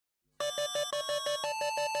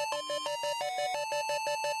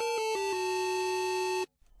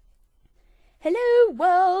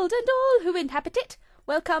world and all who inhabit it.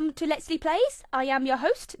 Welcome to Let's Plays. I am your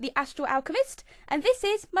host, the Astral Alchemist, and this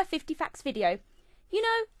is my 50 facts video. You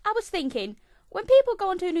know, I was thinking, when people go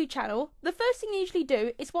onto a new channel, the first thing they usually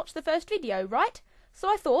do is watch the first video, right? So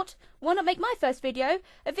I thought, why not make my first video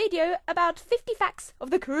a video about 50 facts of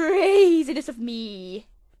the craziness of me?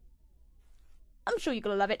 I'm sure you're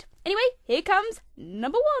gonna love it. Anyway, here comes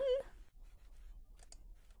number 1.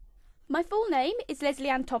 My full name is Leslie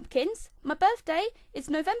Ann Tompkins. My birthday is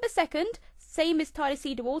November 2nd, same as Tyler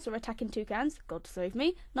Cedarwall's or Attacking Toucans, God save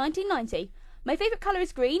me, 1990. My favourite colour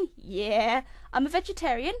is green, yeah. I'm a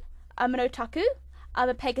vegetarian, I'm an otaku, I'm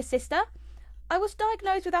a Pega sister. I was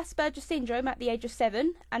diagnosed with Asperger's syndrome at the age of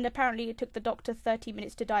 7, and apparently it took the doctor 30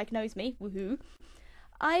 minutes to diagnose me, woohoo.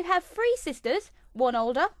 I have 3 sisters, one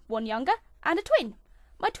older, one younger, and a twin.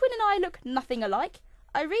 My twin and I look nothing alike.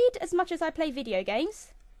 I read as much as I play video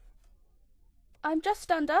games. I'm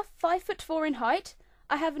just under 5'4" in height.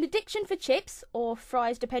 I have an addiction for chips, or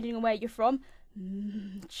fries depending on where you're from.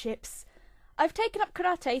 Chips. I've taken up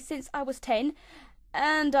karate since I was 10,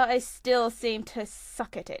 and I still seem to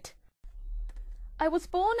suck at it. I was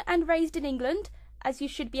born and raised in England, as you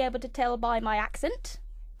should be able to tell by my accent.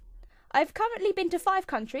 I've currently been to 5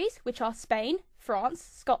 countries, which are Spain, France,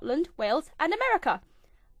 Scotland, Wales, and America.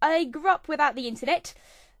 I grew up without the internet.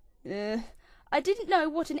 I didn't know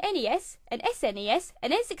what an NES, an SNES,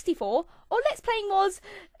 an N64, or Let's Playing was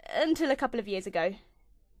until a couple of years ago.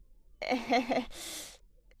 I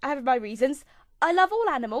have my reasons. I love all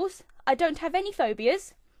animals. I don't have any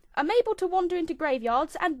phobias. I'm able to wander into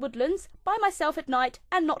graveyards and woodlands by myself at night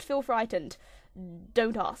and not feel frightened.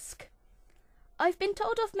 Don't ask. I've been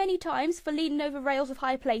told off many times for leaning over rails of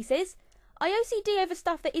high places. I OCD over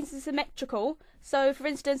stuff that isn't symmetrical, so for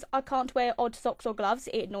instance I can't wear odd socks or gloves,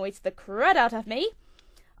 it annoys the crud out of me.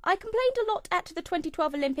 I complained a lot at the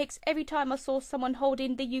 2012 Olympics every time I saw someone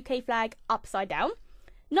holding the UK flag upside down.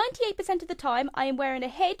 98% of the time I am wearing a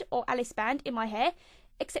head or Alice band in my hair,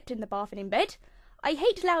 except in the bath and in bed. I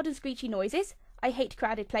hate loud and screechy noises, I hate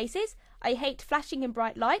crowded places, I hate flashing and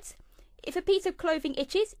bright lights. If a piece of clothing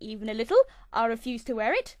itches, even a little, I refuse to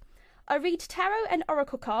wear it. I read tarot and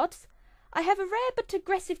oracle cards. I have a rare but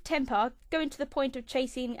aggressive temper, going to the point of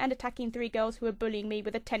chasing and attacking 3 girls who were bullying me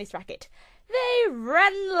with a tennis racket. They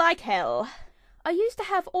ran like hell. I used to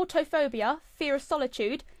have autophobia, fear of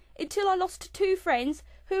solitude, until I lost 2 friends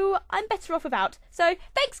who I'm better off without. So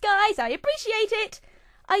thanks guys, I appreciate it.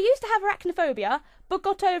 I used to have arachnophobia, but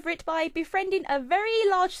got over it by befriending a very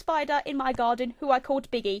large spider in my garden who I called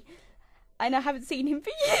Biggie. And I haven't seen him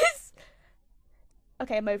for years.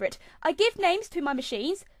 Okay, I'm over it. I give names to my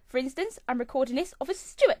machines. For instance, I'm recording this of a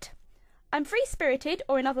Stuart. I'm free-spirited,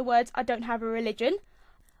 or in other words, I don't have a religion.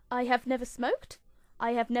 I have never smoked.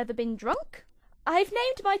 I have never been drunk. I've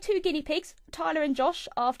named my 2 guinea pigs, Tyler and Josh,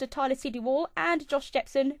 after Tyler Cedarwall and Josh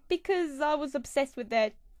Jepson, because I was obsessed with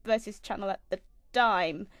their Versus channel at the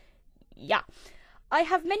time. Yeah. I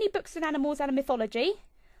have many books on animals and mythology.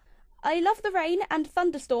 I love the rain and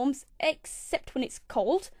thunderstorms, except when it's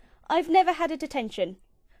cold. I've never had a detention.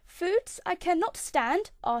 Foods I cannot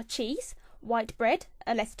stand are cheese, white bread,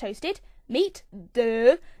 unless toasted, meat,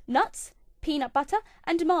 duh, nuts, peanut butter,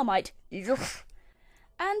 and Marmite. Ugh.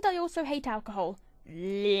 And I also hate alcohol.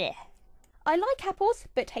 Blech. I like apples,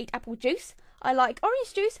 but hate apple juice. I like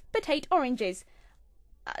orange juice, but hate oranges.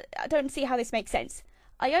 I don't see how this makes sense.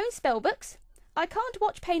 I own spell books. I can't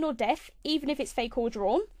watch Pain or Death, even if it's fake or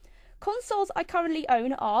drawn. Consoles I currently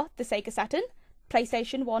own are the Sega Saturn,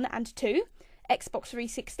 PlayStation 1 and 2, Xbox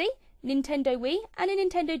 360, Nintendo Wii, and a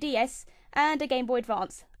Nintendo DS, and a Game Boy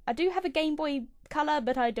Advance. I do have a Game Boy Color,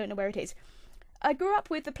 but I don't know where it is. I grew up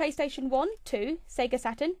with the PlayStation 1, 2, Sega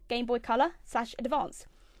Saturn, Game Boy Color / Advance.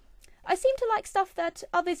 I seem to like stuff that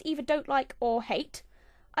others either don't like or hate.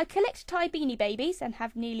 I collect Thai Beanie Babies and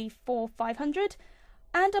have nearly 500,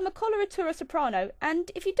 and I'm a coloratura soprano, and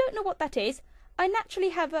if you don't know what that is, I naturally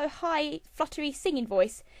have a high, fluttery singing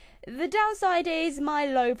voice. The downside is my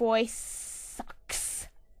low voice sucks.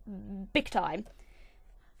 Big time.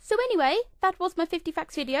 So anyway, that was my 50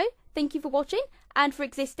 facts video. Thank you for watching and for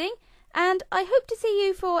existing. And I hope to see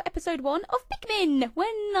you for episode 1 of Pikmin when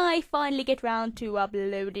I finally get round to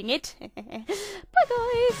uploading it. Bye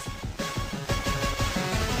guys!